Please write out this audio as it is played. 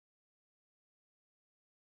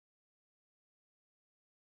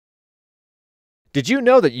Did you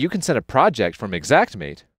know that you can send a project from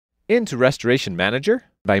Xactimate into Restoration Manager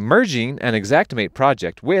by merging an Xactimate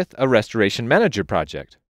project with a Restoration Manager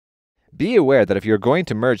project? Be aware that if you're going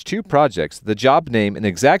to merge two projects, the job name in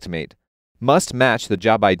Xactimate must match the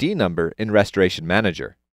job ID number in Restoration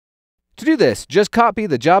Manager. To do this, just copy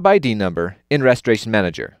the job ID number in Restoration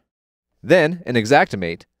Manager. Then, in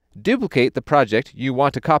Xactimate, duplicate the project you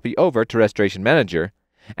want to copy over to Restoration Manager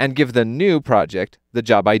and give the new project the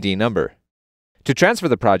job ID number. To transfer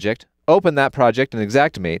the project, open that project in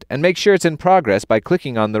Xactimate and make sure it's in progress by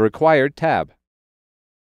clicking on the required tab.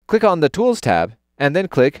 Click on the Tools tab and then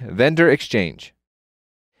click Vendor Exchange.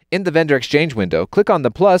 In the Vendor Exchange window, click on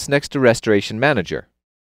the plus next to Restoration Manager.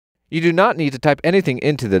 You do not need to type anything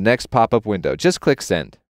into the next pop-up window, just click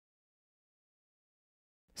Send.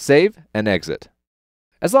 Save and exit.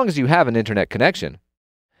 As long as you have an internet connection,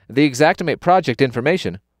 the Xactimate project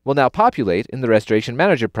information will now populate in the Restoration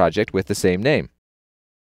Manager project with the same name.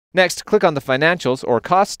 Next, click on the Financials or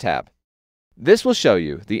Costs tab. This will show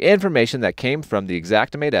you the information that came from the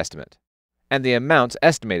Xactimate estimate and the amounts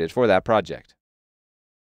estimated for that project.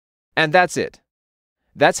 And that's it.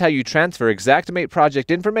 That's how you transfer Xactimate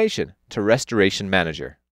project information to Restoration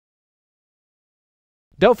Manager.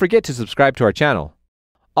 Don't forget to subscribe to our channel.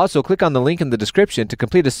 Also, click on the link in the description to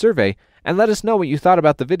complete a survey and let us know what you thought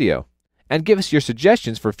about the video, and give us your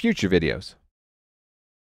suggestions for future videos.